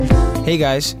Hey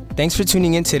guys, thanks for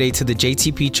tuning in today to the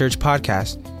JTP Church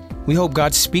podcast. We hope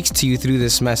God speaks to you through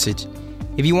this message.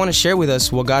 If you want to share with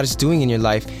us what God is doing in your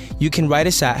life, you can write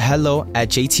us at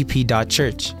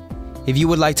hello@jtp.church. If you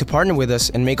would like to partner with us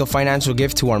and make a financial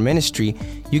gift to our ministry,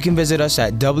 you can visit us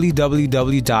at www.jtp.church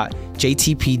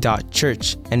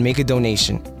and make a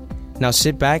donation. Now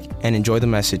sit back and enjoy the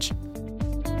message.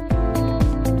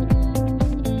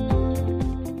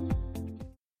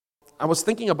 I was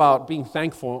thinking about being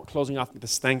thankful, closing off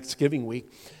this Thanksgiving week,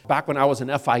 back when I was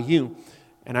in FIU.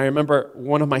 And I remember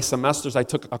one of my semesters, I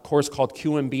took a course called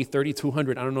QMB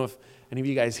 3200. I don't know if any of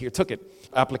you guys here took it.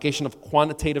 Application of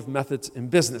Quantitative Methods in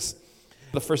Business.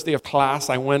 The first day of class,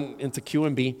 I went into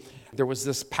QMB. There was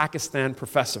this Pakistan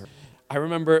professor. I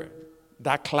remember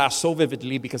that class so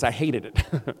vividly because I hated it.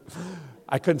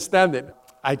 I couldn't stand it.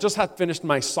 I just had finished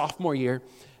my sophomore year,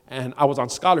 and I was on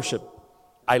scholarship.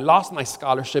 I lost my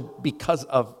scholarship because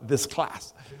of this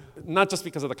class. Not just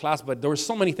because of the class, but there were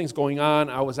so many things going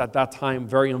on. I was at that time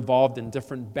very involved in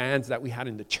different bands that we had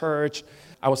in the church.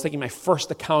 I was taking my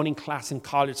first accounting class in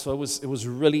college, so it was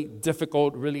really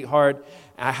difficult, really hard.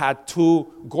 I had 2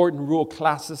 Gordon Rule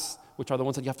classes, which are the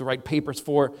ones that you have to write papers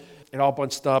for. It all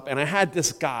bunched up, and I had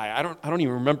this guy. I don't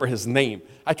even remember his name.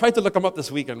 I tried to look him up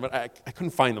this weekend, but I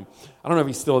couldn't find him. I don't know if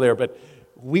he's still there, but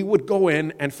we would go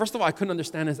in, and first of all, I couldn't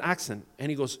understand his accent. And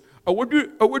he goes, I want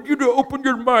you to open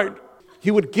your mind.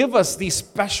 He would give us these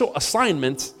special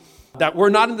assignments that were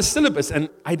not in the syllabus, and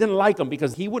I didn't like them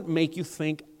because he would make you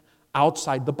think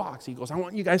outside the box. He goes, I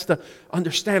want you guys to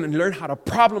understand and learn how to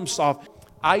problem solve.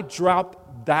 I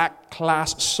dropped that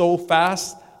class so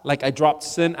fast, like I dropped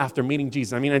sin after meeting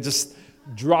Jesus. I mean, I just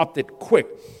dropped it quick.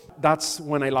 That's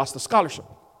when I lost the scholarship.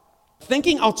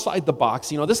 Thinking outside the box,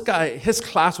 this guy, his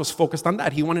class was focused on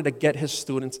that. He wanted to get his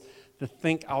students to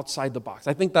think outside the box.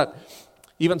 I think that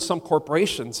even some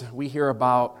corporations, we hear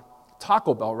about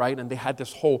Taco Bell, right? And they had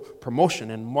this whole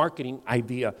promotion and marketing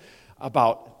idea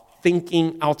about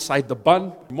thinking outside the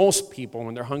bun. Most people,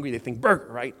 when they're hungry, they think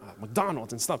burger, right?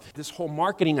 McDonald's and stuff. This whole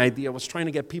marketing idea was trying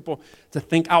to get people to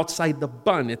think outside the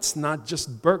bun. It's not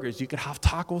just burgers. You could have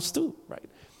tacos too, right?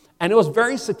 And it was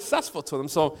very successful to them.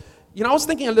 So, I was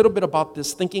thinking a little bit about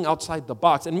this, thinking outside the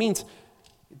box. It means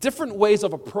different ways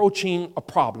of approaching a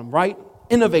problem, right?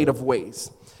 Innovative ways.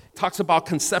 It talks about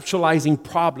conceptualizing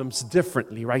problems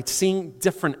differently, right? Seeing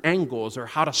different angles or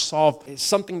how to solve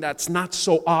something that's not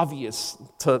so obvious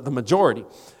to the majority.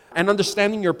 And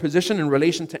understanding your position in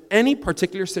relation to any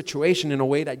particular situation in a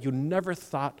way that you never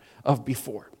thought of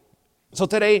before. So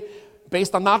today,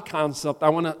 based on that concept, I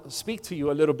want to speak to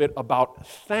you a little bit about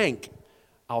think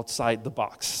outside the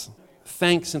box.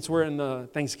 Thanks, since we're in the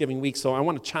Thanksgiving week, so I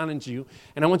want to challenge you,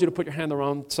 and I want you to put your hand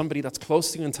around somebody that's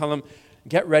close to you and tell them,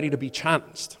 get ready to be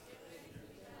challenged.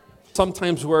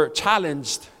 Sometimes we're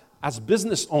challenged as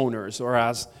business owners or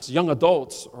as young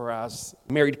adults or as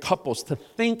married couples to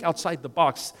think outside the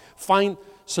box, find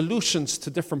solutions to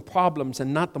different problems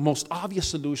and not the most obvious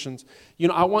solutions.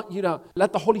 I want you to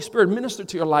let the Holy Spirit minister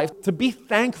to your life to be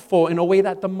thankful in a way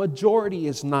that the majority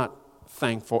is not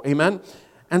thankful. Amen?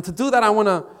 And to do that, I want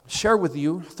to share with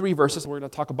you 3 verses. We're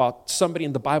going to talk about somebody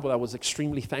in the Bible that was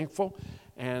extremely thankful,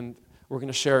 and we're going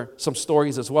to share some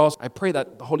stories as well. I pray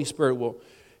that the Holy Spirit will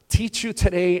teach you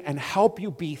today and help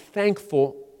you be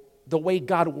thankful the way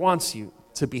God wants you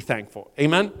to be thankful.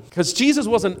 Amen? Because Jesus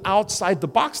was an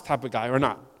outside-the-box type of guy, or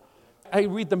not? I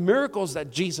read the miracles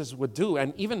that Jesus would do,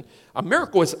 and even a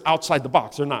miracle is outside the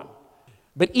box, or not?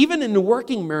 But even in the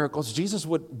working miracles, Jesus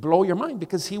would blow your mind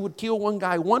because he would heal one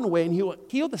guy one way and he would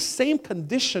heal the same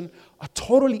condition a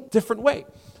totally different way.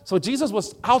 So Jesus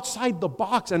was outside the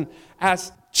box, and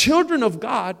as children of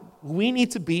God, we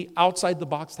need to be outside the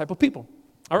box type of people.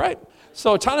 All right?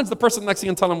 So challenge the person next to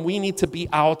you and tell them we need to be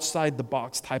outside the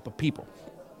box type of people.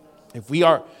 If we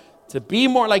are to be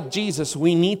more like Jesus,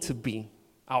 we need to be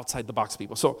outside the box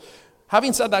people. So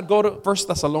having said that, go to 1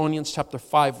 Thessalonians chapter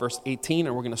 5, verse 18,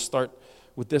 and we're going to start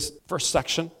with this first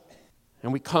section.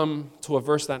 And we come to a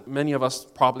verse that many of us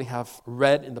probably have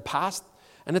read in the past.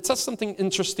 And it says something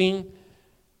interesting.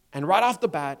 And right off the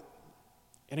bat,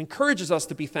 it encourages us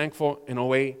to be thankful in a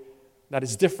way that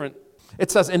is different.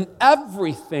 It says, in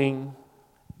everything,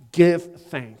 give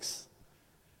thanks.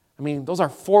 I mean, those are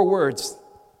 4 words,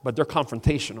 but they're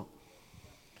confrontational.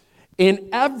 In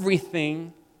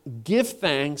everything, give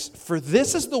thanks, for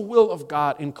this is the will of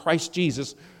God in Christ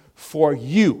Jesus for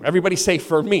you. Everybody say,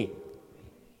 for me.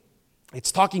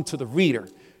 It's talking to the reader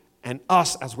and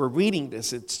us as we're reading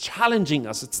this. It's challenging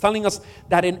us. It's telling us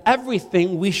that in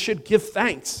everything we should give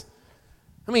thanks.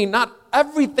 I mean, not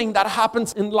everything that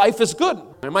happens in life is good.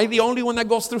 Am I the only one that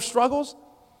goes through struggles?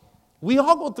 We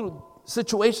all go through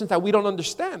situations that we don't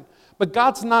understand. But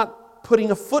God's not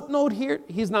putting a footnote here.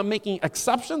 He's not making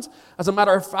exceptions. As a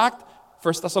matter of fact,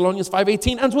 1 Thessalonians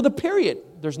 5:18 ends with a period.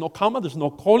 There's no comma, there's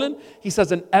no colon. He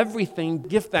says, in everything,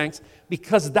 give thanks,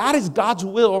 because that is God's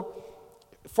will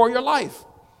for your life.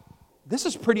 This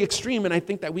is pretty extreme, and I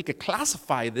think that we could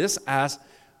classify this as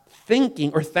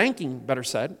thinking, or thanking, better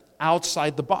said,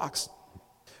 outside the box.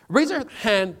 Raise your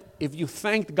hand if you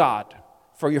thanked God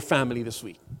for your family this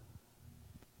week.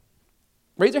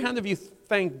 Raise your hand if you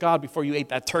thanked God before you ate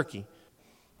that turkey.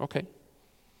 Okay.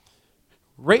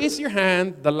 Raise your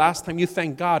hand the last time you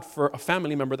thanked God for a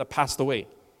family member that passed away.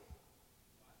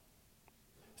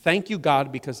 Thank you,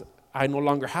 God, because I no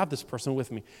longer have this person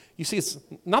with me. You see, it's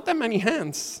not that many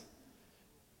hands,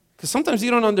 because sometimes you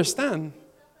don't understand.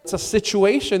 It's a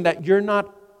situation that you're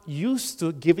not used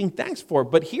to giving thanks for.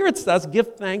 But here it says,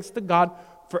 give thanks to God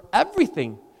for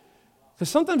everything. Because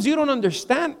sometimes you don't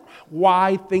understand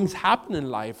why things happen in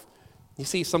life. You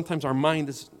see, sometimes our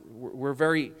mind we're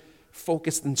very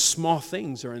focused in small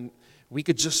things, we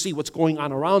could just see what's going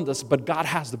on around us, but God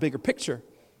has the bigger picture,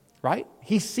 right?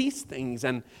 He sees things,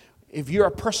 and if you're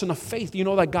a person of faith, you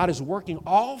know that God is working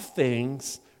all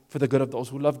things for the good of those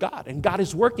who love God. And God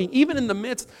is working, even in the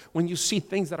midst when you see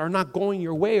things that are not going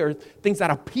your way or things that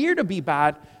appear to be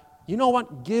bad, you know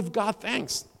what? Give God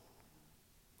thanks.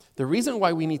 The reason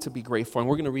why we need to be grateful, and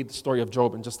we're going to read the story of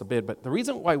Job in just a bit, but the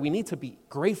reason why we need to be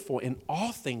grateful in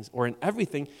all things or in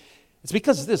everything, it's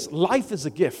because life is a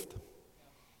gift.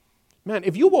 Man,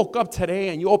 if you woke up today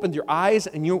and you opened your eyes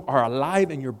and you are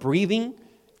alive and you're breathing,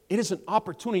 it is an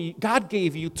opportunity. God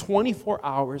gave you 24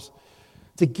 hours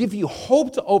to give you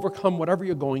hope to overcome whatever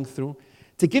you're going through,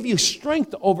 to give you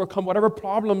strength to overcome whatever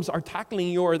problems are tackling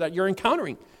you or that you're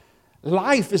encountering.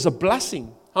 Life is a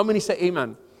blessing. How many say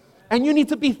amen? And you need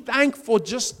to be thankful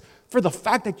just for the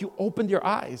fact that you opened your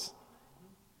eyes.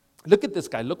 Look at this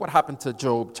guy. Look what happened to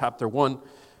Job, chapter 1.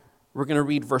 We're going to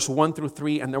read verse 1 through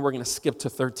 3, and then we're going to skip to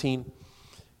 13.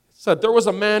 So there was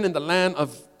a man in the land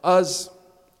of Uz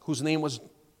whose name was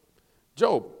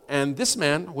Job. And this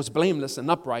man was blameless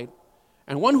and upright,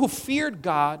 and one who feared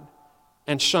God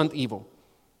and shunned evil.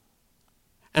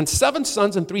 And 7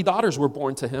 sons and 3 daughters were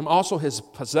born to him. Also his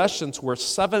possessions were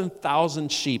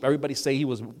 7,000 sheep. Everybody say he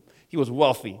was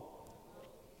wealthy.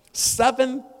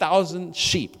 7,000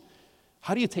 sheep.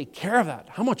 How do you take care of that?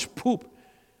 How much poop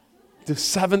do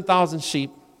 7,000 sheep?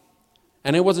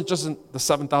 And it wasn't just the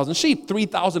 7,000 sheep.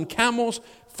 3,000 camels,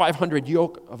 500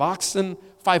 yoke of oxen,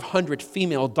 500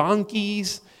 female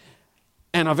donkeys,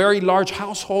 and a very large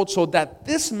household, so that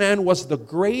this man was the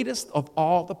greatest of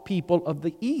all the people of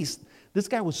the East. This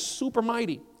guy was super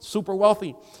mighty, super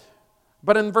wealthy.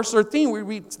 But in verse 13, we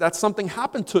read that something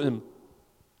happened to him.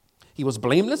 He was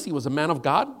blameless. He was a man of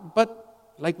God.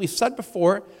 But like we've said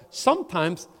before,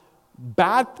 sometimes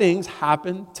bad things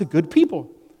happen to good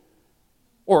people,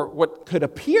 or what could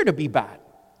appear to be bad.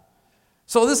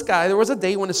 So this guy, there was a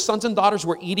day when his sons and daughters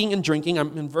were eating and drinking.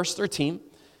 I'm in verse 13.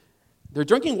 They're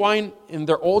drinking wine in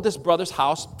their oldest brother's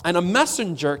house, and a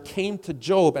messenger came to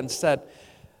Job and said,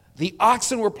 the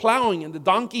oxen were plowing and the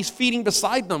donkeys feeding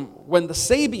beside them when the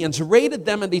Sabeans raided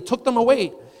them and they took them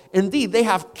away. Indeed, they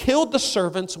have killed the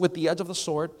servants with the edge of the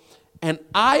sword, and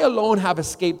I alone have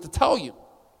escaped to tell you.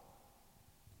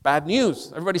 Bad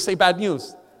news. Everybody say bad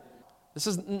news. This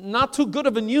is not too good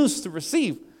of a news to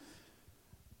receive.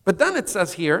 But then it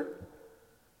says here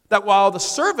that while the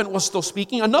servant was still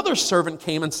speaking, another servant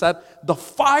came and said, the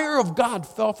fire of God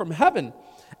fell from heaven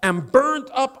and burned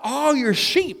up all your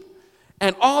sheep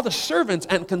and all the servants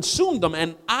and consumed them,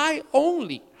 and I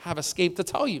only have escaped to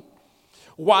tell you.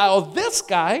 While this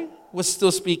guy was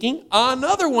still speaking,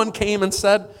 another one came and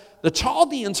said, the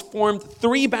Chaldeans formed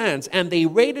 3 bands, and they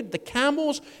raided the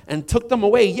camels and took them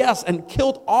away, yes, and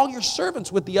killed all your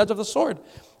servants with the edge of the sword.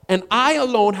 And I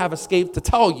alone have escaped to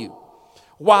tell you.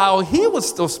 While he was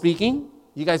still speaking,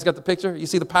 you guys got the picture? You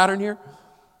see the pattern here?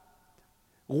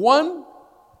 One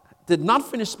did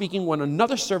not finish speaking when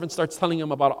another servant starts telling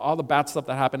him about all the bad stuff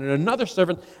that happened, and another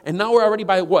servant, and now we're already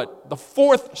by what? The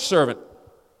 4th servant.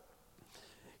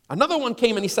 Another one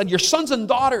came and he said, your sons and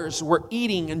daughters were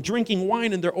eating and drinking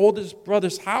wine in their oldest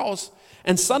brother's house,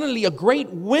 and suddenly a great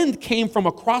wind came from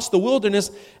across the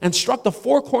wilderness and struck the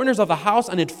 4 corners of the house,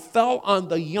 and it fell on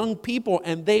the young people,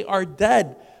 and they are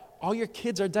dead. All your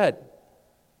kids are dead.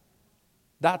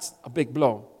 That's a big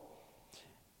blow.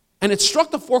 And it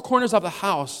struck the 4 corners of the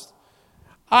house.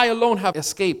 I alone have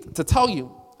escaped to tell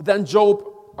you. Then Job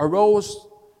arose,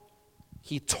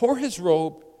 he tore his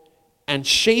robe and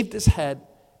shaved his head,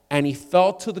 and he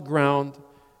fell to the ground,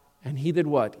 and he did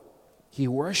what? He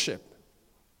worshiped.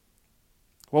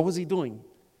 What was he doing?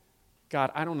 God,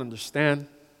 I don't understand.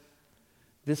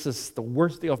 This is the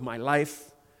worst day of my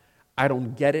life. I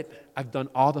don't get it. I've done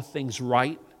all the things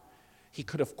right. He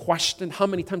could have questioned. How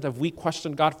many times have we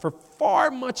questioned God for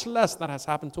far much less that has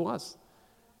happened to us?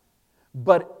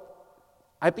 But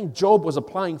I think Job was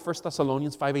applying 1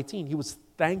 Thessalonians 5:18. He was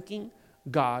thanking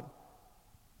God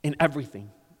in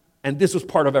everything. And this was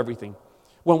part of everything.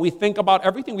 When we think about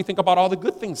everything, we think about all the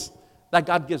good things that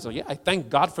God gives us. Yeah, I thank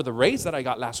God for the raise that I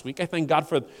got last week. I thank God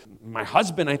for my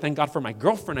husband. I thank God for my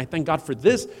girlfriend. I thank God for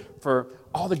this, for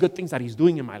all the good things that he's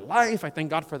doing in my life. I thank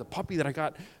God for the puppy that I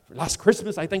got last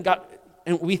Christmas. I thank God.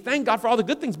 And we thank God for all the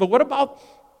good things. But what about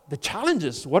the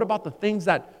challenges? What about the things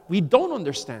that we don't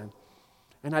understand?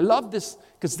 And I love this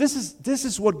because this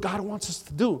is what God wants us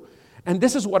to do. And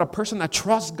this is what a person that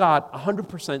trusts God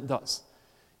 100% does.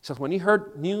 He says, when he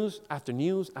heard news after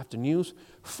news after news,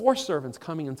 4 servants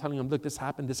coming and telling him, look, this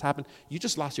happened. You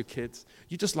just lost your kids.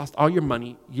 You just lost all your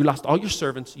money. You lost all your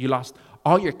servants. You lost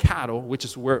all your cattle, which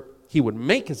is where he would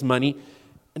make his money.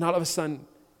 And all of a sudden,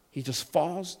 he just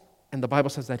falls. And the Bible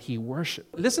says that he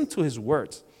worshiped. Listen to his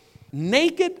words.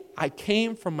 Naked I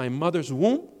came from my mother's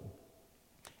womb,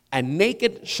 and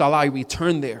naked shall I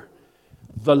return there.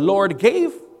 The Lord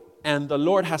gave, and the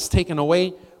Lord has taken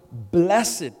away.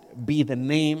 Blessed be the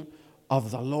name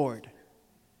of the Lord.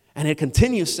 And it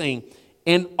continues saying,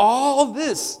 in all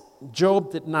this,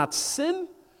 Job did not sin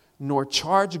nor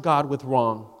charge God with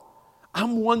wrong.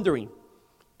 I'm wondering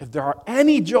if there are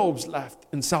any Jobs left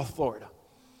in South Florida.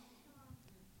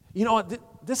 You know,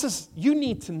 you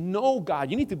need to know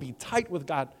God. You need to be tight with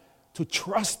God to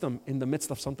trust Him in the midst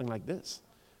of something like this.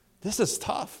 This is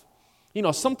tough. You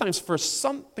know, sometimes for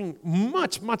something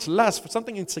much, much less, for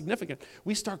something insignificant,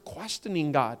 we start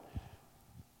questioning God.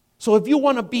 So if you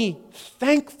want to be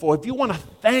thankful, if you want to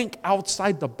thank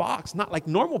outside the box, not like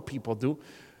normal people do,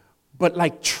 but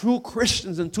like true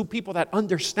Christians and true people that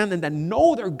understand and that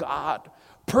know their God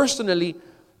personally,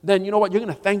 then you know what? You're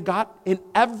going to thank God in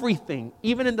everything,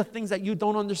 even in the things that you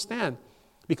don't understand.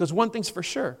 Because one thing's for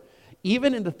sure,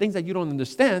 even in the things that you don't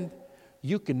understand,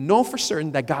 you can know for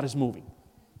certain that God is moving.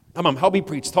 Come on, help me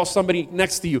preach. Tell somebody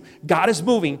next to you, God is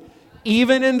moving,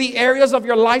 even in the areas of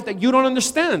your life that you don't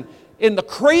understand. In the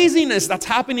craziness that's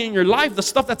happening in your life, the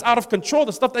stuff that's out of control,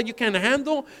 the stuff that you can't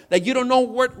handle, that you don't know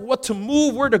what to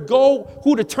move, where to go,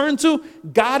 who to turn to,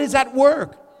 God is at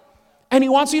work. And He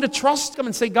wants you to trust Him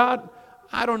and say, God,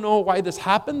 I don't know why this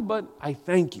happened, but I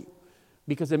thank you.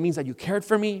 Because it means that you cared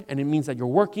for me, and it means that you're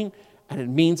working, and it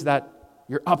means that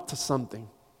you're up to something.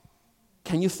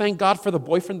 Can you thank God for the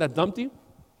boyfriend that dumped you?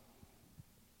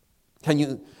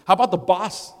 How about the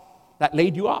boss that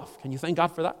laid you off? Can you thank God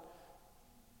for that?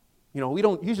 You know, we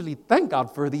don't usually thank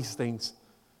God for these things.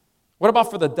 What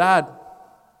about for the dad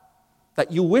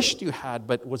that you wished you had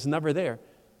but was never there?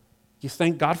 You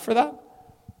thank God for that?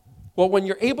 Well, when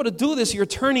you're able to do this, you're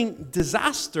turning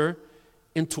disaster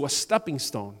into a stepping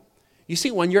stone. You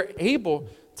see, when you're able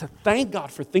to thank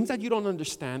God for things that you don't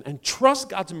understand and trust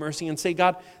God's mercy and say,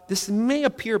 God, this may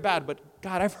appear bad, but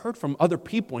God, I've heard from other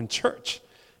people in church.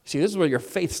 See, this is where your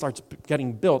faith starts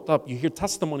getting built up. You hear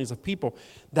testimonies of people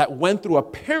that went through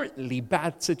apparently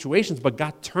bad situations, but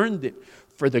God turned it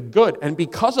for the good. And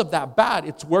because of that bad,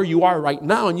 it's where you are right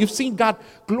now. And you've seen God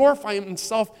glorify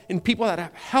Himself in people that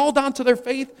have held on to their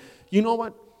faith. You know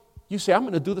what? You say, I'm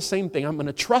going to do the same thing. I'm going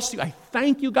to trust you. I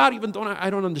thank you, God, even though I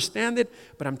don't understand it,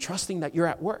 but I'm trusting that you're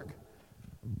at work.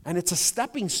 And it's a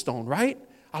stepping stone, right?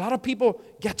 A lot of people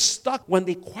get stuck when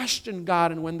they question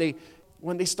God and when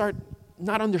they start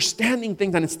not understanding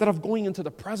things, and instead of going into the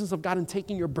presence of God and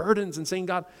taking your burdens and saying,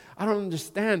 God, I don't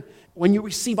understand. When you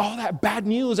receive all that bad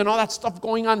news and all that stuff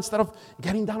going on, instead of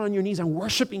getting down on your knees and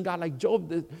worshiping God like Job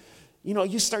did, you know,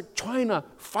 you start trying to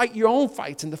fight your own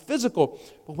fights in the physical.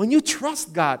 But when you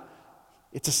trust God,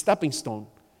 it's a stepping stone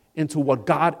into what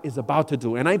God is about to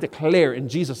do. And I declare in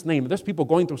Jesus' name, if there's people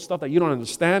going through stuff that you don't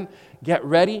understand, get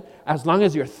ready. As long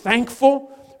as you're thankful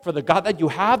for the God that you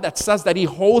have, that says that He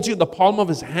holds you in the palm of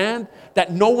His hand,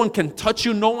 that no one can touch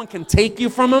you, no one can take you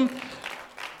from Him.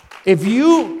 If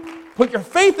you put your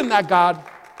faith in that God,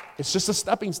 it's just a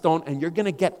stepping stone and you're going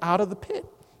to get out of the pit.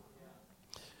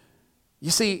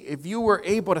 You see, if you were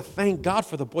able to thank God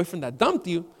for the boyfriend that dumped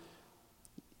you,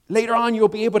 later on you'll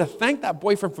be able to thank that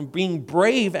boyfriend for being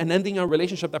brave and ending a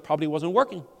relationship that probably wasn't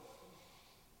working.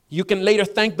 You can later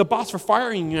thank the boss for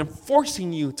firing you and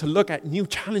forcing you to look at new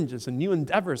challenges and new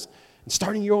endeavors and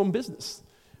starting your own business.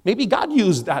 Maybe God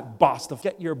used that boss to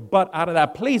get your butt out of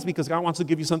that place because God wants to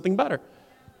give you something better.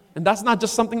 And that's not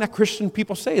just something that Christian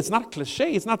people say. It's not a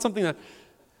cliche. It's not something that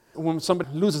when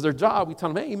somebody loses their job, we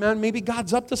tell them, hey, man, maybe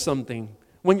God's up to something.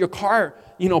 When your car,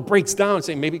 breaks down,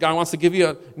 say maybe God wants to give you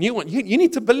a new one. You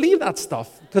need to believe that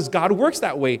stuff because God works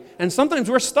that way. And sometimes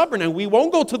we're stubborn and we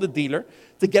won't go to the dealer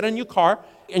to get a new car.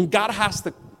 And God has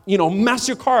to, mess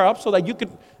your car up so that you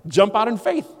could jump out in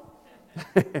faith.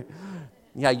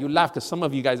 Yeah, you laugh because some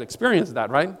of you guys experienced that,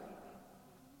 right?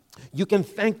 You can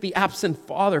thank the absent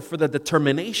father for the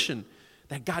determination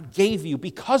that God gave you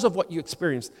because of what you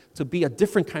experienced to be a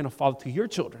different kind of father to your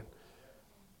children.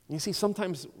 You see,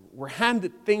 sometimes we're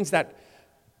handed things that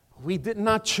we did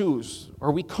not choose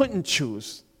or we couldn't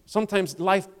choose. Sometimes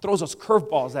life throws us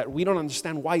curveballs that we don't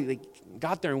understand why they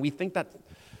got there, and we think that,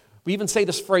 we even say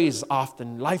this phrase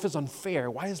often, life is unfair.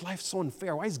 Why is life so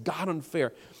unfair? Why is God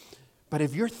unfair? But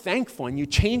if you're thankful and you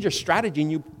change your strategy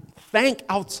and you think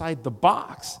outside the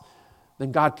box,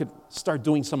 then God could start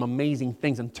doing some amazing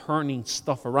things and turning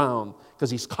stuff around because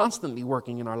He's constantly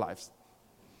working in our lives.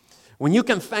 When you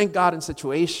can thank God in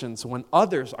situations when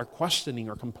others are questioning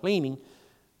or complaining,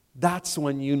 that's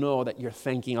when you know that you're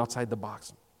thinking outside the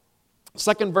box.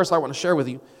 Second verse I want to share with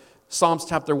you, Psalms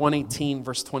chapter 118,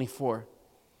 verse 24.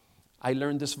 I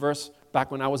learned this verse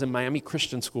back when I was in Miami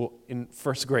Christian School in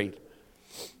first grade.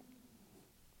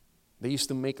 They used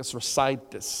to make us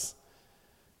recite this.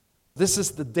 This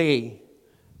is the day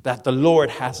that the Lord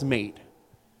has made.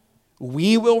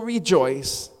 We will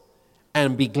rejoice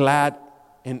and be glad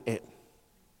in it.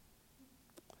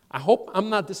 I hope I'm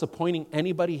not disappointing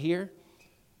anybody here,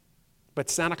 but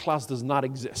Santa Claus does not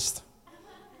exist.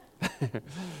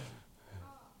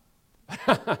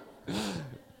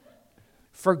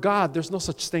 For God, there's no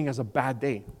such thing as a bad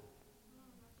day.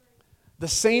 The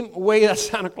same way that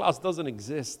Santa Claus doesn't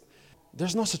exist,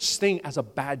 there's no such thing as a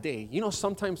bad day.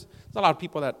 Sometimes there's a lot of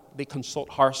people that they consult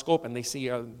horoscope and they see,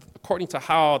 according to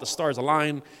how the stars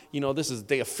align, this is a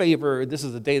day of favor, this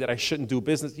is a day that I shouldn't do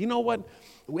business. You know what?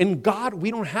 In God, we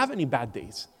don't have any bad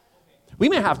days. We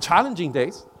may have challenging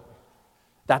days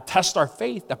that test our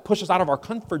faith, that push us out of our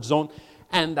comfort zone,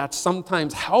 and that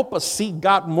sometimes help us see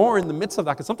God more in the midst of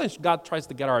that. Because sometimes God tries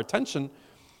to get our attention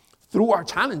through our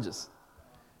challenges.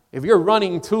 If you're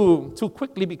running too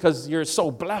quickly because you're so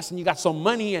blessed and you got so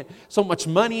much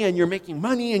money and you're making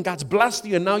money and God's blessed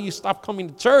you and now you stop coming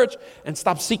to church and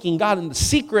stop seeking God in the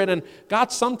secret, and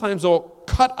God sometimes will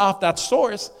cut off that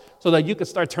source so that you can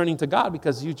start turning to God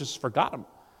because you just forgot Him.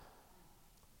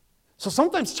 So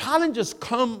sometimes challenges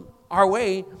come our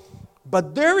way,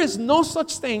 but there is no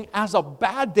such thing as a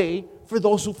bad day for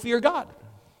those who fear God.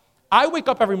 I wake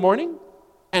up every morning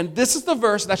and this is the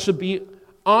verse that should be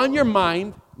on your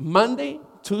mind Monday,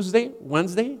 Tuesday,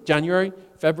 Wednesday, January,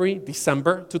 February,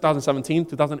 December, 2017,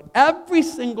 every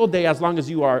single day, as long as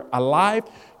you are alive,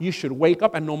 you should wake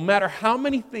up, and no matter how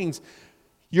many things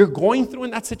you're going through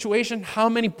in that situation, how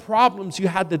many problems you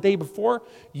had the day before,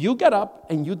 you get up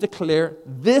and you declare,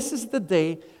 this is the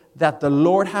day that the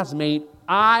Lord has made.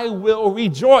 I will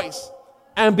rejoice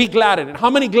and be glad in it. How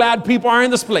many glad people are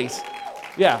in this place?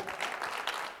 Yeah.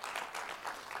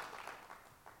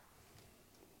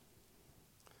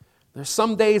 There's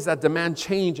some days that demand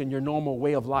change in your normal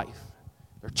way of life.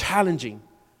 They're challenging.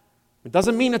 It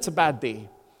doesn't mean it's a bad day.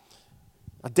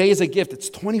 A day is a gift. It's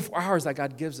 24 hours that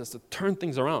God gives us to turn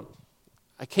things around.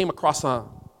 I came across a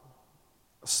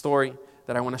story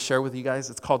that I want to share with you guys.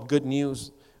 It's called Good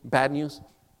News, Bad News.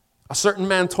 A certain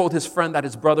man told his friend that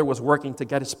his brother was working to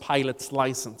get his pilot's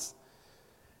license.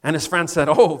 And his friend said,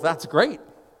 "Oh, that's great."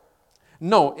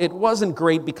 "No, it wasn't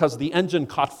great because the engine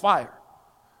caught fire."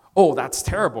 "Oh, that's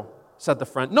terrible," said the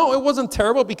friend. "No, it wasn't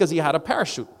terrible because he had a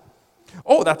parachute."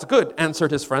 "Oh, that's good,"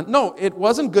 answered his friend. "No, it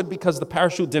wasn't good because the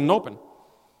parachute didn't open."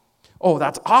 "Oh,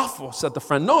 that's awful," said the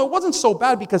friend. "No, it wasn't so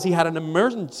bad because he had an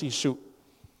emergency chute."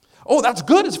 "Oh, that's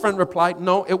good," his friend replied.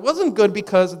 "No, it wasn't good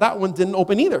because that one didn't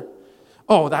open either."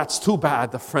 "Oh, that's too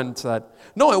bad," the friend said.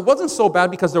 "No, it wasn't so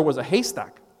bad because there was a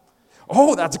haystack."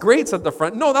 "Oh, that's great," said the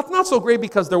friend. "No, that's not so great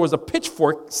because there was a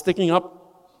pitchfork sticking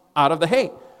up out of the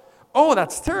hay." "Oh,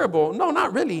 that's terrible." "No,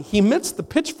 not really. He missed the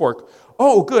pitchfork."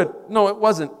 "Oh, good." "No, it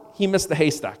wasn't. He missed the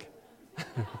haystack."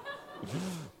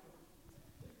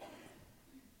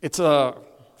 It's a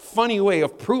funny way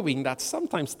of proving that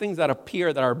sometimes things that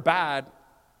appear that are bad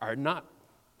are not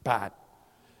bad.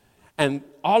 And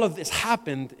all of this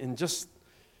happened in just,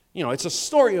 it's a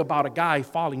story about a guy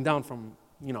falling down from,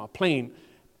 a plane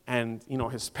and,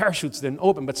 his parachutes didn't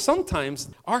open. But sometimes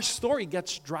our story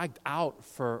gets dragged out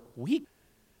for weeks.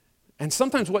 And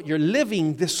sometimes what you're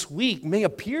living this week may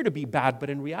appear to be bad, but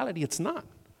in reality it's not.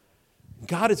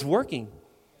 God is working.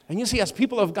 And you see, as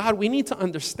people of God, we need to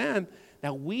understand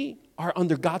that we are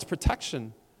under God's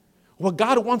protection. What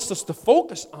God wants us to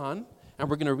focus on, and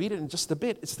we're going to read it in just a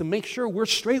bit, is to make sure we're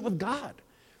straight with God.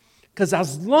 Because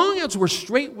as long as we're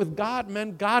straight with God,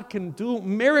 man, God can do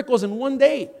miracles in one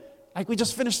day. Like we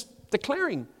just finished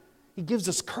declaring. He gives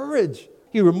us courage.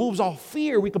 He removes all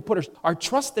fear. We can put our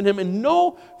trust in Him and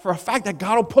know for a fact that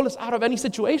God will pull us out of any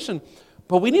situation.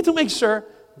 But we need to make sure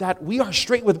that we are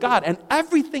straight with God, and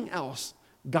everything else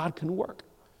God can work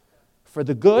for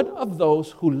the good of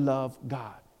those who love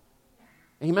God.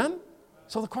 Amen?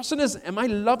 So the question is, am I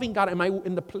loving God? Am I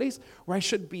in the place where I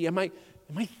should be? Am I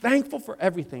thankful for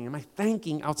everything? Am I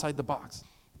thanking outside the box?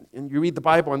 And you read the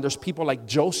Bible, and there's people like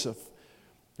Joseph.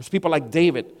 There's people like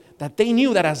David, that they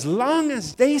knew that as long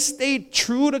as they stayed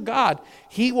true to God,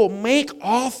 He will make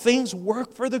all things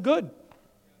work for the good.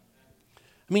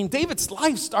 I mean, David's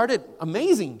life started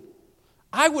amazing.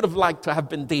 I would have liked to have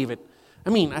been David. I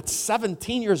mean, at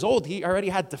 17 years old, he already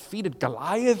had defeated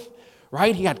Goliath,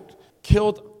 right? He had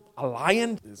killed a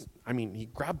lion. I mean, he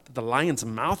grabbed the lion's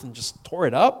mouth and just tore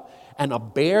it up. And a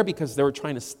bear because they were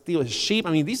trying to steal his sheep.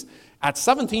 I mean, at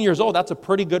 17 years old, that's a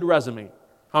pretty good resume.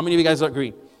 How many of you guys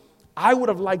agree? I would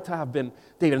have liked to have been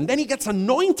David. And then he gets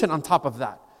anointed on top of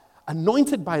that.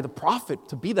 Anointed by the prophet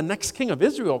to be the next king of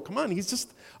Israel. Come on, he's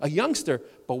just a youngster.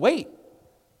 But wait,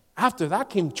 after that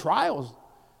came trials.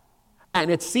 And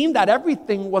it seemed that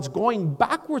everything was going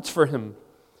backwards for him.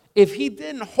 If he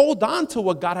didn't hold on to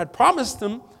what God had promised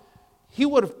him, he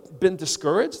would have been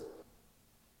discouraged.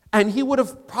 And he would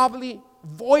have probably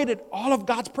voided all of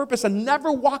God's purpose and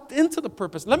never walked into the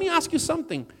purpose. Let me ask you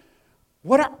something.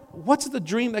 What's the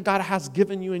dream that God has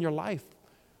given you in your life?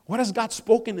 What has God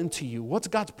spoken into you? What's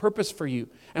God's purpose for you?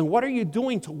 And what are you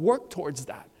doing to work towards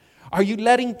that? Are you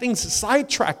letting things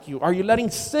sidetrack you? Are you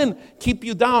letting sin keep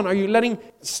you down? Are you letting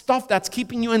stuff that's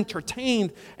keeping you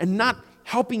entertained and not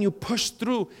helping you push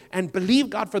through and believe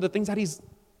God for the things that He's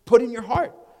put in your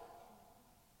heart?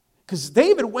 Because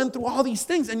David went through all these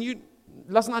things, and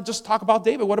let's not just talk about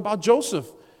David. What about Joseph?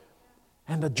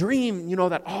 And the dream,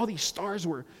 that all these stars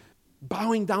were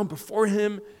bowing down before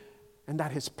him, and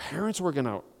that his parents were going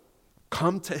to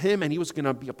come to him, and he was going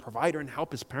to be a provider and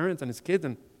help his parents and his kids.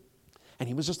 And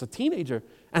he was just a teenager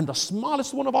and the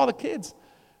smallest one of all the kids.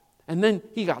 And then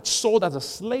he got sold as a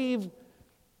slave,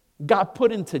 got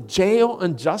put into jail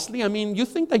unjustly. I mean, you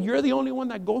think that you're the only one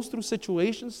that goes through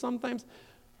situations sometimes?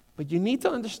 But you need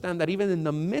to understand that even in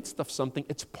the midst of something,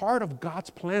 it's part of God's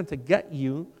plan to get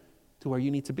you to where you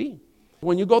need to be.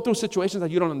 When you go through situations that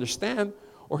you don't understand,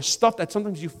 or stuff that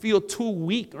sometimes you feel too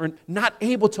weak or not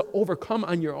able to overcome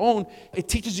on your own, it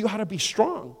teaches you how to be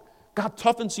strong. God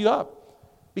toughens you up.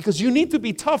 Because you need to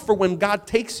be tough for when God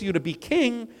takes you to be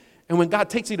king, and when God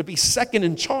takes you to be second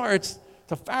in charge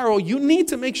to Pharaoh, you need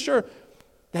to make sure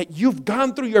that you've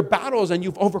gone through your battles and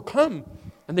you've overcome,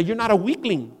 and that you're not a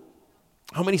weakling.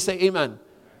 How many say amen?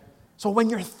 So when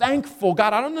you're thankful,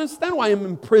 God, I don't understand why I'm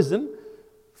in prison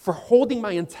for holding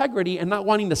my integrity and not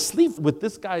wanting to sleep with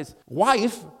this guy's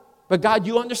wife. But God,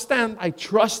 you understand, I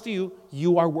trust you,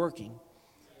 you are working.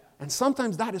 And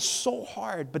sometimes that is so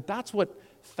hard, but that's what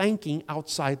thanking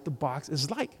outside the box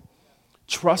is like.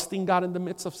 Trusting God in the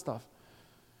midst of stuff.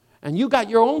 And you got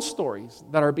your own stories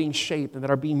that are being shaped and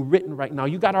that are being written right now.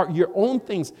 You got your own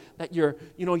things that you're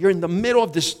in the middle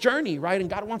of this journey, right? And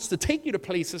God wants to take you to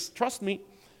places, trust me.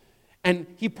 And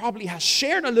He probably has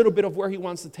shared a little bit of where He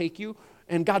wants to take you.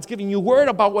 And God's giving you word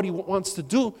about what He wants to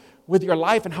do with your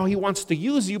life and how He wants to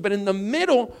use you. But in the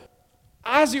middle,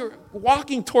 as you're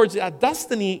walking towards that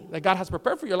destiny that God has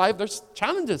prepared for your life, there's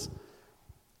challenges.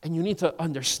 And you need to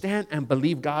understand and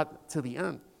believe God to the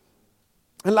end.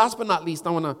 And last but not least, I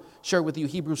want to share with you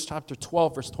Hebrews chapter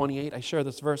 12, verse 28. I share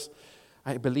this verse,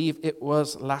 I believe it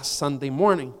was last Sunday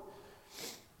morning.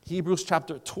 Hebrews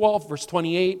chapter 12, verse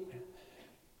 28.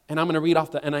 And I'm going to read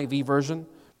off the NIV version.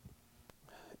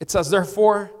 It says,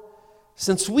 therefore,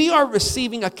 since we are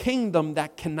receiving a kingdom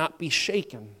that cannot be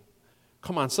shaken.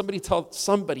 Come on, somebody tell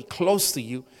somebody close to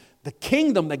you, the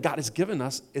kingdom that God has given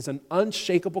us is an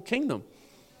unshakable kingdom.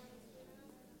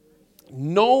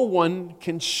 No one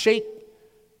can shake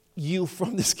you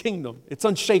from this kingdom. It's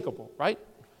unshakable, right?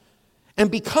 And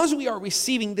because we are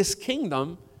receiving this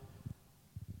kingdom,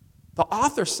 the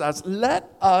author says, let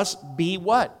us be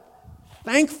what?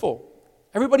 Thankful.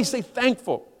 Everybody say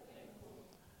thankful.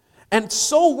 And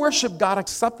so worship God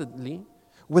acceptably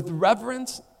with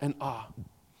reverence and awe.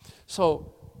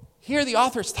 So here the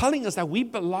author is telling us that we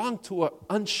belong to an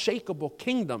unshakable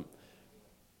kingdom.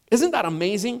 Isn't that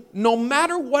amazing? No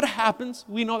matter what happens,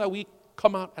 we know that we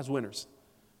come out as winners.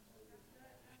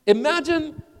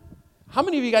 Imagine, how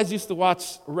many of you guys used to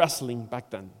watch wrestling back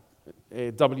then?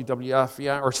 WWF,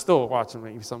 yeah, or still watching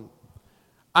maybe some.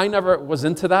 I never was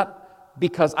into that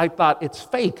because I thought it's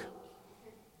fake.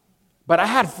 But I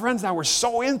had friends that were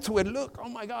so into it. Look, oh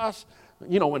my gosh.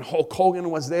 When Hulk Hogan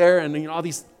was there and all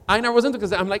these, I never was into it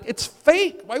because I'm like, it's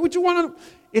fake. Why would you want to?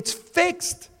 It's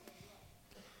fixed.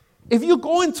 If you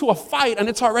go into a fight and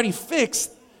it's already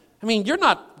fixed, you're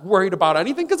not worried about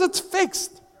anything because it's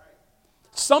fixed.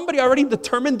 Somebody already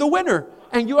determined the winner,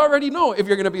 and you already know if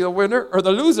you're going to be the winner or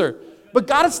the loser. But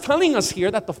God is telling us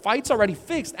here that the fight's already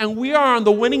fixed, and we are on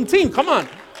the winning team. Come on.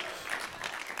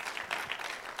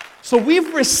 So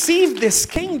we've received this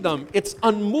kingdom. It's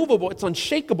unmovable. It's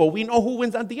unshakable. We know who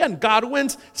wins at the end. God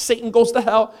wins. Satan goes to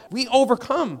hell. We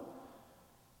overcome.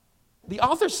 The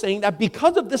author's saying that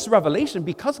because of this revelation,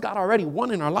 because God already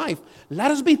won in our life,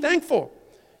 let us be thankful.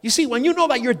 You see, when you know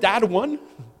that your dad won,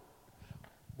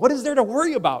 what is there to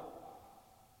worry about?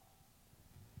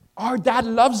 Our dad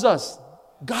loves us.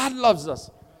 God loves us.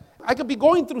 I could be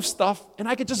going through stuff and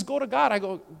I could just go to God. I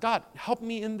go, God, help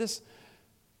me in this.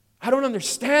 I don't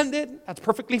understand it. That's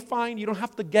perfectly fine. You don't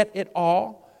have to get it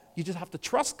all. You just have to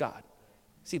trust God.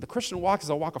 See, the Christian walk is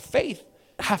a walk of faith.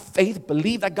 Have faith,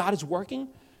 believe that God is working,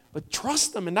 but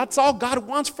trust Him. And that's all God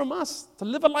wants from us, to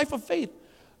live a life of faith.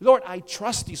 Lord, I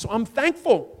trust You. So I'm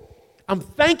thankful. I'm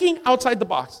thanking outside the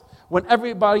box. When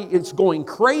everybody is going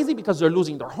crazy because they're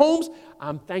losing their homes,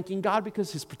 I'm thanking God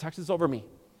because His protection is over me.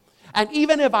 And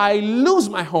even if I lose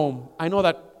my home, I know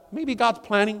that maybe God's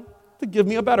planning to give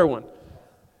me a better one.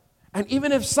 And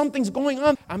even if something's going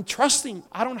on, I'm trusting.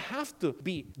 I don't have to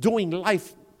be doing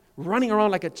life, running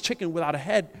around like a chicken without a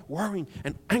head, worrying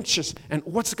and anxious. And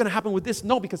what's going to happen with this?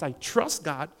 No, because I trust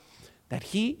God that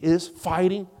He is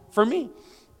fighting for me.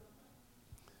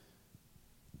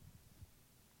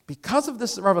 Because of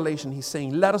this revelation, He's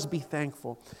saying, let us be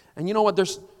thankful. And you know what?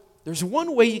 There's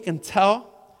one way you can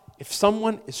tell if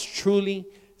someone is truly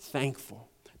thankful.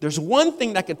 There's one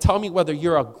thing that can tell me whether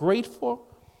you're a grateful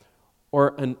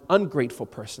or an ungrateful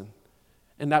person.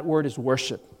 And that word is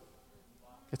worship.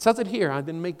 It says it here. I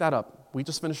didn't make that up. We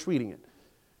just finished reading it.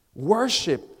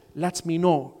 Worship lets me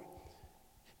know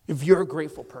if you're a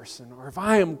grateful person or if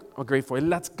I am a grateful. It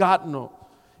lets God know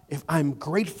if I'm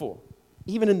grateful,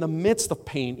 even in the midst of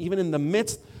pain, even in the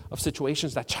midst of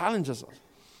situations that challenges us.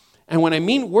 And when I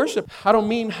mean worship, I don't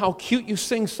mean how cute you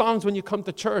sing songs when you come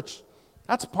to church.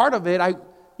 That's part of it.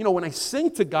 When I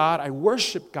sing to God, I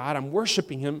worship God. I'm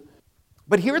worshiping Him.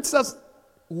 But here it says,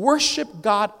 worship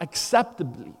God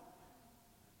acceptably.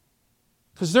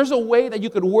 Because there's a way that you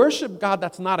could worship God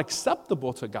that's not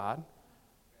acceptable to God.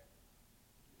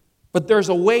 But there's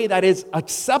a way that is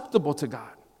acceptable to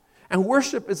God. And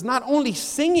worship is not only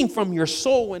singing from your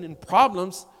soul when in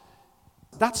problems.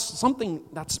 That's something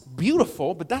that's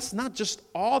beautiful, but that's not just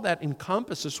all that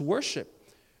encompasses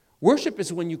worship. Worship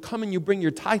is when you come and you bring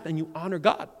your tithe and you honor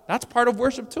God. That's part of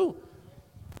worship too.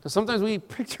 Because sometimes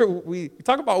we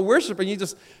talk about worship and you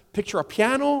just picture a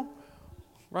piano,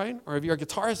 right? Or if you're a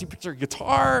guitarist, you picture a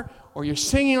guitar, or you're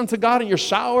singing unto God in your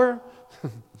shower.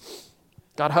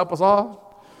 God help us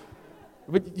all.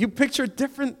 But you picture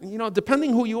different,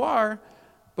 depending who you are.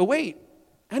 But wait,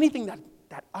 anything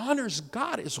that honors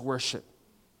God is worship.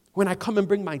 When I come and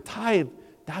bring my tithe,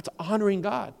 that's honoring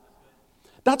God.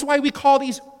 That's why we call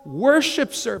these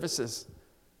worship services.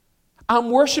 I'm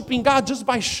worshiping God just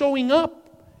by showing up.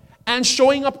 And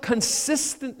showing up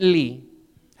consistently.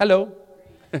 Hello?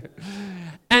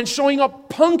 And showing up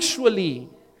punctually.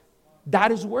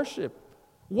 That is worship.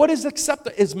 What is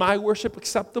acceptable? Is my worship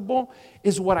acceptable?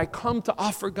 Is what I come to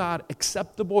offer God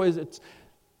acceptable?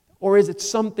 Or is it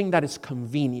something that is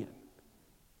convenient?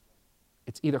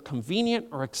 It's either convenient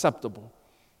or acceptable.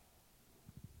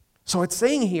 So it's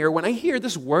saying here, when I hear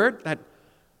this word, that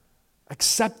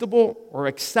acceptable or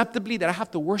acceptably, that I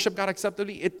have to worship God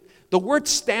acceptably, the word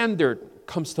standard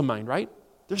comes to mind, right?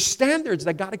 There's standards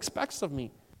that God expects of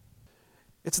me.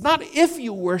 It's not if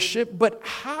you worship, but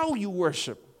how you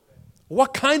worship.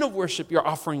 What kind of worship you're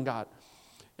offering God.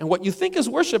 And what you think is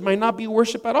worship might not be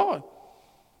worship at all.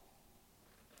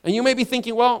 And you may be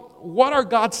thinking, well, what are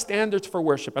God's standards for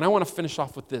worship? And I want to finish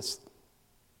off with this.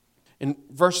 In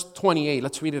verse 28,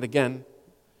 let's read it again.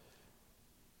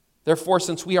 Therefore,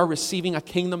 since we are receiving a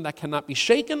kingdom that cannot be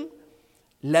shaken,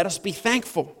 let us be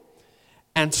thankful.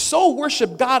 And so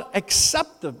worship God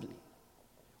acceptably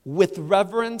with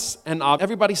reverence and awe.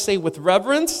 Everybody say with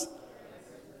reverence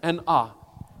and awe.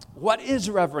 What is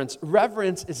reverence?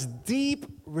 Reverence is deep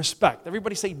respect.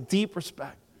 Everybody say deep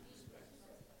respect.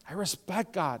 I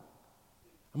respect God.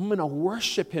 I'm going to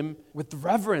worship Him with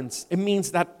reverence. It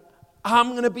means that I'm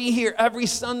going to be here every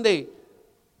Sunday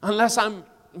unless I'm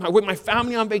with my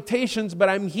family on vacations, but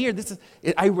I'm here.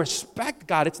 I respect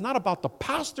God. It's not about the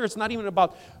pastor. It's not even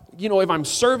about, if I'm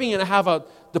serving and I have a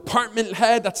department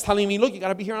head that's telling me, look, you got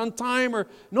to be here on time. Or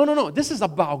no. This is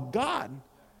about God.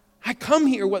 I come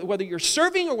here, whether you're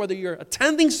serving or whether you're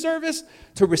attending service,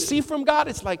 to receive from God.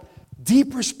 It's like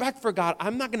deep respect for God.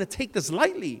 I'm not going to take this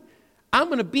lightly. I'm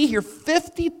going to be here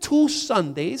 52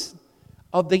 Sundays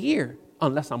of the year,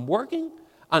 unless I'm working,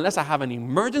 unless I have an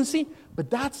emergency.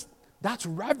 But that's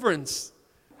reverence.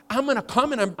 I'm going to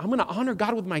come and I'm going to honor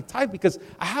God with my tithe because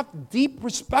I have deep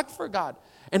respect for God.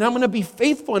 And I'm going to be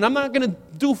faithful. And I'm not going to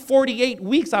do 48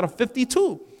 weeks out of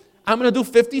 52. I'm going to do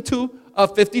 52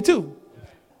 of 52.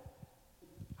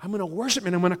 I'm going to worship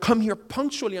and I'm going to come here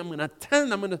punctually. I'm going to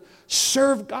attend. I'm going to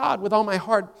serve God with all my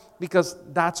heart because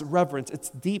that's reverence. It's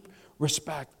deep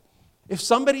respect. If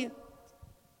somebody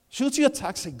shoots you a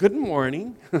text, say, good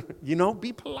morning,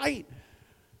 be polite.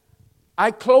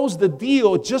 I closed the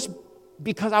deal just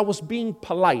because I was being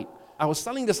polite. I was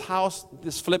selling this house,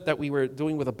 this flip that we were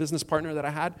doing with a business partner that I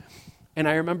had. And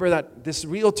I remember that this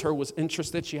realtor was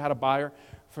interested. She had a buyer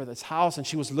for this house and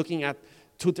she was looking at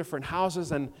 2 different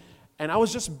houses and I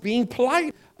was just being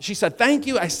polite. She said, thank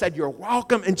you. I said, you're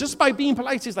welcome. And just by being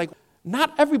polite, she's like,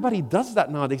 not everybody does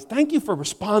that nowadays. Thank you for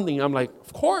responding. I'm like,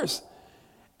 of course.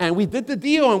 And we did the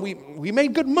deal, and we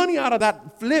made good money out of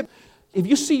that flip. If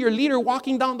you see your leader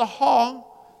walking down the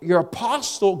hall, your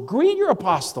apostle, greet your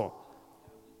apostle.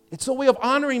 It's a way of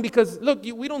honoring because, look,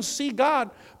 we don't see God,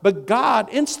 but God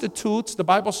institutes, the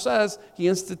Bible says, He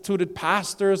instituted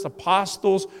pastors,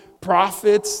 apostles,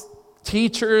 prophets,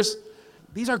 teachers.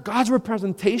 These are God's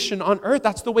representation on earth.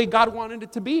 That's the way God wanted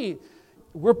it to be.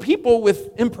 We're people with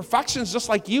imperfections just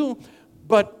like you,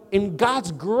 but in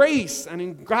God's grace and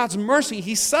in God's mercy,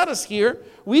 He set us here.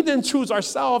 We didn't choose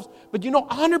ourselves, but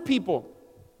honor people.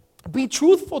 Be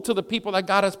truthful to the people that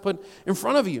God has put in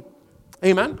front of you.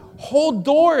 Amen? Hold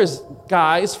doors,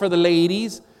 guys, for the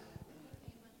ladies.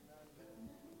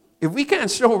 If we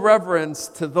can't show reverence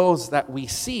to those that we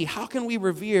see, how can we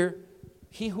revere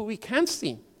He who we can't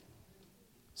see?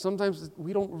 Sometimes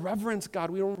we don't reverence God.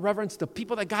 We don't reverence the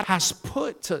people that God has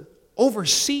put to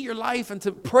oversee your life and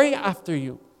to pray after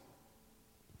you.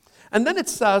 And then it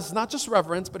says, not just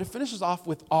reverence, but it finishes off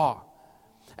with awe.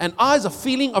 And awe is a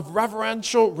feeling of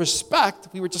reverential respect.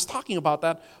 We were just talking about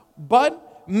that.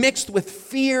 But mixed with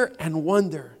fear and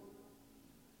wonder.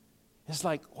 It's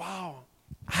like, wow,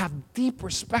 I have deep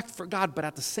respect for God, but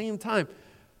at the same time,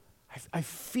 I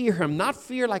fear Him. Not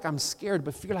fear like I'm scared,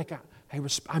 but fear like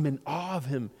I'm in awe of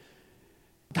Him.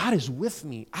 God is with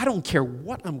me. I don't care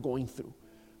what I'm going through,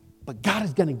 but God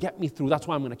is going to get me through. That's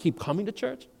why I'm going to keep coming to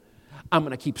church. I'm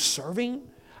going to keep serving.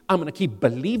 I'm going to keep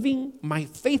believing. My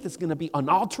faith is going to be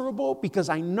unalterable because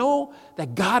I know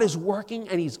that God is working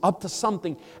and He's up to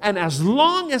something. And as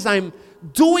long as I'm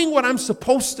doing what I'm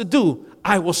supposed to do,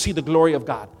 I will see the glory of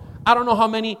God. I don't know how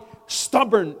many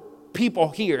stubborn people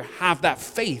here have that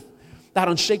faith, that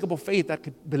unshakable faith that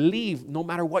could believe no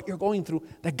matter what you're going through,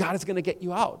 that God is going to get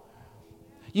you out.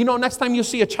 Next time you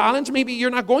see a challenge, maybe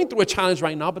you're not going through a challenge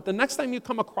right now, but the next time you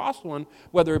come across one,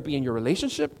 whether it be in your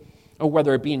relationship or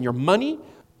whether it be in your money,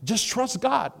 just trust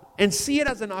God and see it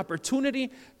as an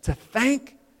opportunity to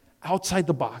thank outside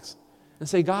the box and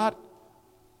say, God,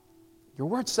 your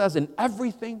word says in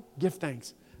everything, give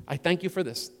thanks. I thank you for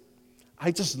this. I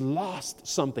just lost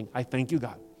something. I thank you,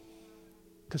 God,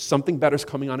 because something better is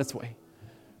coming on its way.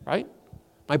 Right?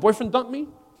 My boyfriend dumped me.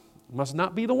 Must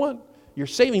not be the one. You're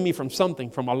saving me from something,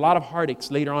 from a lot of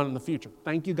heartaches later on in the future.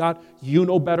 Thank you, God. You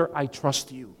know better. I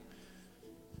trust you.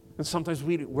 And sometimes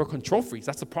we're control freaks.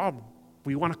 That's the problem.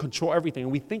 We want to control everything,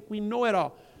 and we think we know it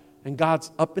all. And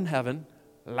God's up in heaven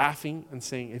laughing and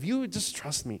saying, if you would just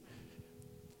trust me.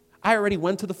 I already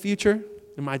went to the future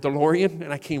in my DeLorean,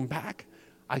 and I came back.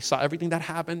 I saw everything that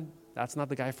happened. That's not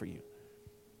the guy for you.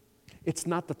 It's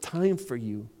not the time for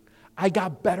you. I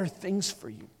got better things for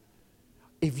you.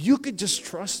 If you could just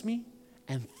trust me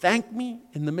and thank me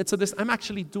in the midst of this, I'm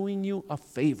actually doing you a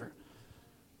favor.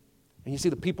 And you see,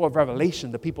 the people of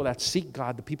Revelation, the people that seek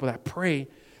God, the people that pray,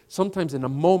 sometimes in a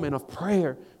moment of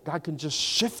prayer, God can just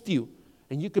shift you.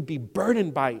 And you could be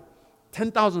burdened by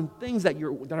 10,000 things that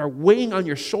are weighing on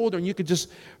your shoulder, and you could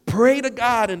just pray to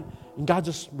God, and God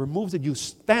just removes it. You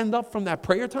stand up from that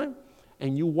prayer time,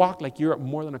 and you walk like you're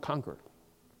more than a conqueror.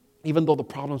 Even though the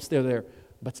problem's still there.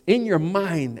 But in your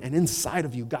mind and inside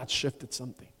of you, God shifted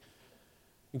something.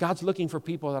 God's looking for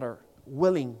people that are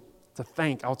willing to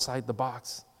think outside the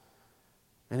box.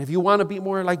 And if you want to be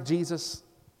more like Jesus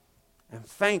and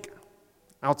think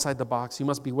outside the box, you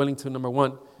must be willing to, number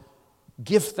one,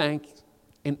 give thanks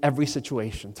in every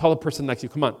situation. Tell the person next to you,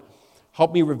 come on,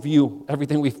 Help me review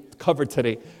everything we've covered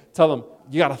today. Tell them,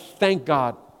 you got to thank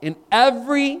God in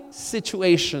every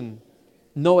situation,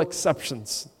 no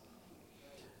exceptions.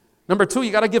 Number 2,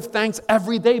 you got to give thanks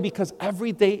every day because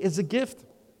every day is a gift.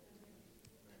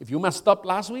 If you messed up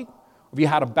last week, if you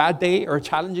had a bad day or a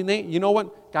challenging day, you know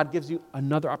what? God gives you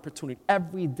another opportunity.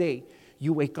 Every day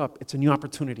you wake up, it's a new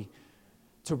opportunity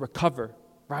to recover,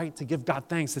 right? To give God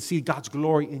thanks, to see God's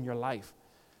glory in your life.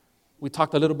 We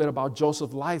talked a little bit about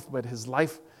Joseph's life, but his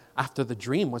life after the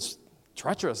dream was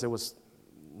treacherous. It was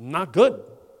not good.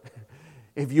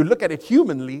 If you look at it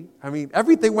humanly,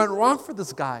 everything went wrong for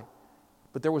this guy.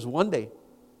 But there was one day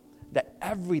that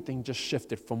everything just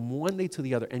shifted from one day to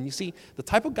the other. And you see, the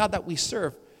type of God that we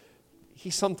serve, he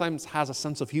sometimes has a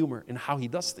sense of humor in how he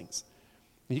does things.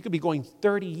 And you could be going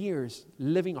 30 years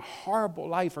living a horrible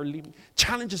life or living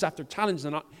challenges after challenges,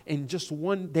 and in just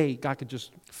one day, God could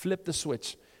just flip the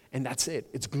switch. And that's it.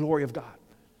 It's glory of God.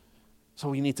 So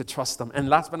we need to trust them. And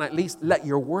last but not least, let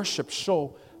your worship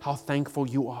show how thankful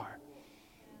you are.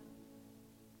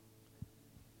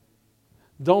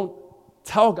 Don't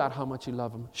tell God how much you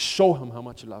love him. Show him how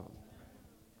much you love him.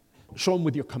 Show him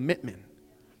with your commitment.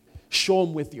 Show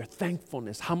him with your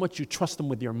thankfulness, how much you trust him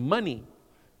with your money.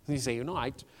 And you say,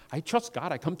 I trust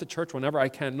God. I come to church whenever I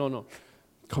can. No.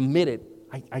 Committed.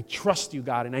 I trust you,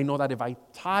 God. And I know that if I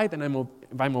tithe and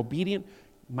if I'm obedient,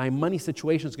 my money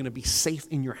situation is going to be safe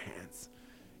in your hands.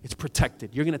 It's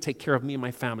protected. You're going to take care of me and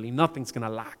my family. Nothing's going to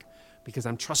lack because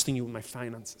I'm trusting you with my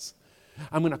finances.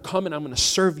 I'm going to come and I'm going to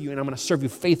serve you, and I'm going to serve you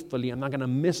faithfully. I'm not going to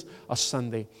miss a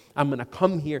Sunday. I'm going to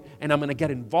come here and I'm going to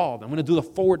get involved. I'm going to do the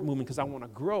forward movement because I want to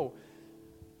grow.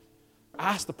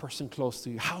 Ask the person close to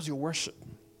you, how's your worship?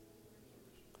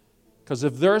 Because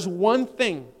if there's one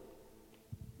thing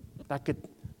that could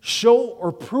show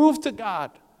or prove to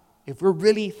God, if we're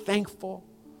really thankful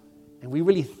and we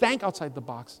really thank outside the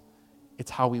box, it's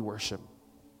how we worship.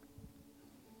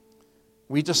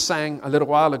 We just sang a little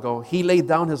while ago, he laid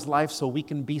down his life so we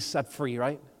can be set free,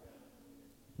 right?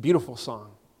 Beautiful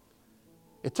song.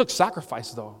 It took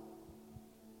sacrifice, though.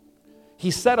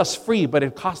 He set us free, but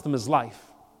it cost him his life.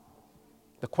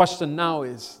 The question now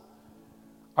is,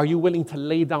 are you willing to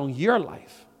lay down your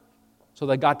life so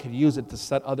that God could use it to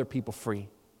set other people free?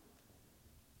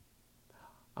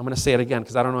 I'm going to say it again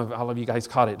because I don't know if all of you guys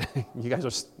caught it. You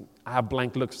guys I have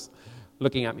blank looks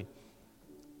looking at me.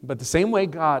 But the same way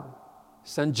God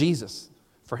sent Jesus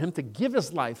for him to give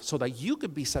his life so that you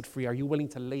could be set free, are you willing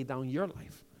to lay down your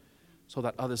life so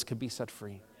that others could be set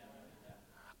free?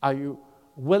 Are you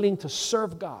willing to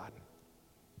serve God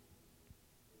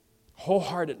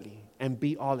wholeheartedly and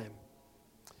be all in?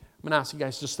 I'm going to ask you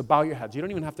guys just to bow your heads. You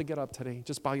don't even have to get up today.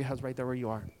 Just bow your heads right there where you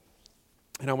are.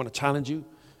 And I want to challenge you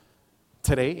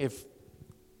today, if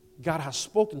God has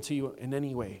spoken to you in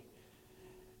any way,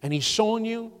 and he's shown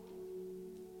you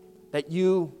that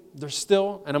there's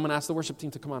still, and I'm going to ask the worship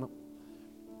team to come on up,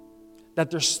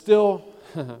 that there's still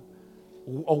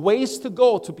a ways to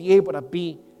go to be able to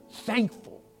be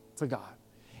thankful to God.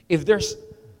 If there's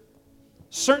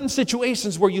certain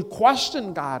situations where you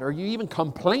question God or you even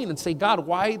complain and say, God,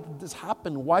 why did this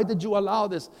happen? Why did you allow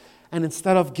this? And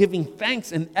instead of giving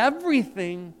thanks in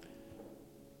everything,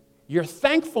 your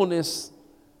thankfulness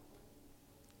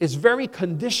is very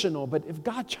conditional. But if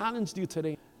God challenged you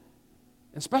today,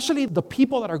 especially the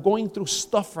people that are going through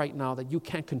stuff right now that you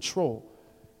can't control,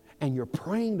 and you're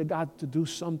praying to God to do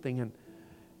something, and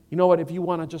you know what, if you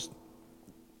want to just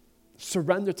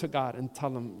surrender to God and tell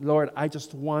him, Lord, I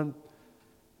just want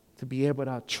to be able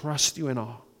to trust you in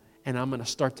all, and I'm going to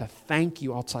start to thank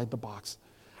you outside the box.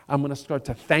 I'm going to start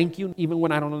to thank you even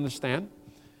when I don't understand.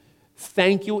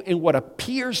 Thank you in what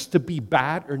appears to be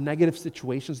bad or negative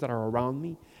situations that are around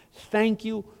me. Thank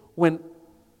you when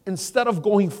instead of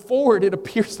going forward, it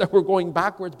appears that we're going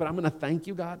backwards, but I'm going to thank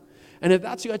you, God. And if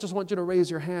that's you, I just want you to raise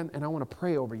your hand, and I want to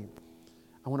pray over you.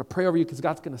 I want to pray over you because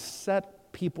God's going to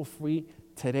set people free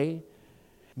today.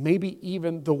 Maybe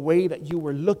even the way that you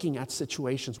were looking at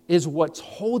situations is what's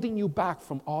holding you back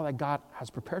from all that God has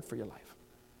prepared for your life.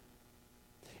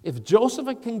 If Joseph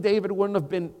and King David wouldn't have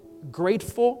been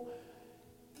grateful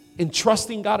in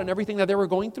trusting God in everything that they were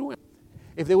going through,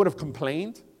 if they would have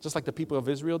complained, just like the people of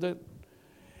Israel did,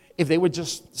 if they would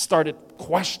just started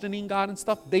questioning God and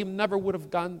stuff, David would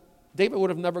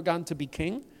have never gone to be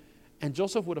king, and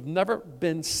Joseph would have never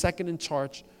been second in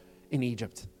charge in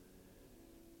Egypt.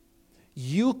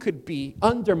 You could be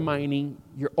undermining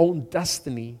your own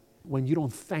destiny when you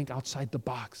don't think outside the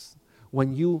box,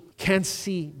 when you can't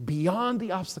see beyond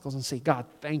the obstacles and say, God,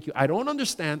 thank you. I don't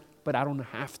understand, but I don't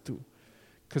have to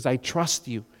because I trust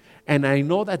you. And I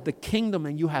know that the kingdom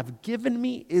that you have given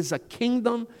me is a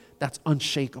kingdom that's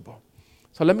unshakable.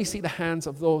 So let me see the hands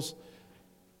of those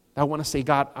that want to say,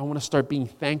 God, I want to start being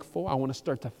thankful. I want to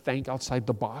start to thank outside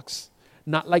the box.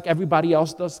 Not like everybody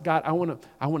else does. God, I want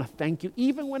to thank you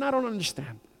even when I don't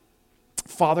understand.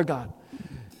 Father God,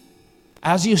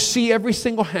 as you see every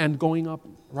single hand going up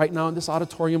right now in this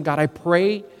auditorium, God, I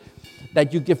pray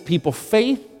that you give people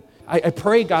faith. I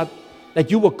pray, God,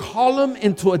 that you will call them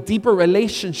into a deeper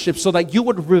relationship so that you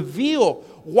would reveal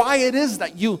why it is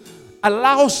that you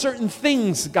allow certain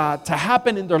things, God, to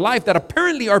happen in their life that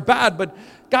apparently are bad. But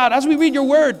God, as we read your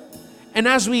word and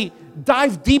as we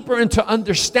dive deeper into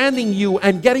understanding you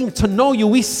and getting to know you,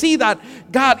 we see that,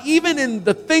 God, even in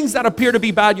the things that appear to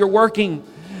be bad, you're working.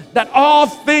 That all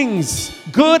things,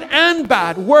 good and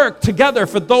bad, work together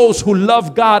for those who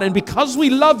love God. And because we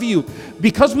love you,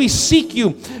 because we seek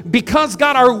you, because,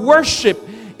 God, our worship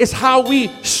is how we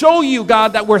show you,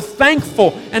 God, that we're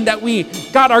thankful and that we,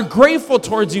 God, are grateful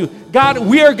towards you. God,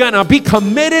 we are going to be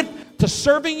committed to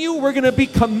serving you. We're going to be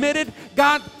committed,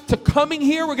 God, to coming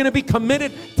here. We're going to be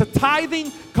committed to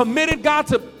tithing, committed, God,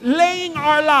 to laying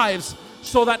our lives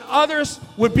so that others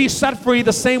would be set free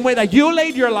the same way that you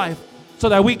laid your life, so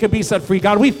that we could be set free.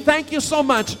 God, we thank you so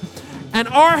much. And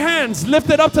our hands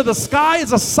lifted up to the sky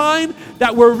is a sign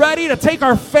that we're ready to take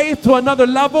our faith to another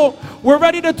level. We're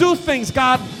ready to do things,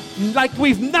 God, like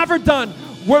we've never done.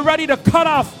 We're ready to cut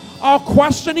off all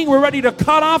questioning. We're ready to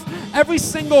cut off every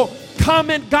single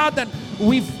comment, God, that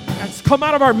has come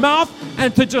out of our mouth,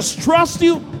 and to just trust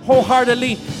you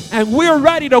wholeheartedly. And we're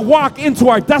ready to walk into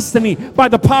our destiny by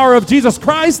the power of Jesus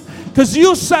Christ, because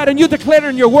you said and you declared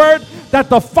in your word that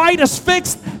the fight is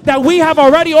fixed, that we have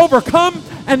already overcome,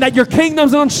 and that your kingdom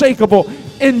is unshakable.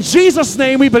 In Jesus'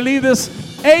 name we believe this.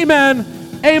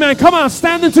 Amen. Amen. Come on,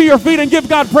 stand into your feet and give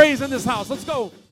God praise in this house. Let's go.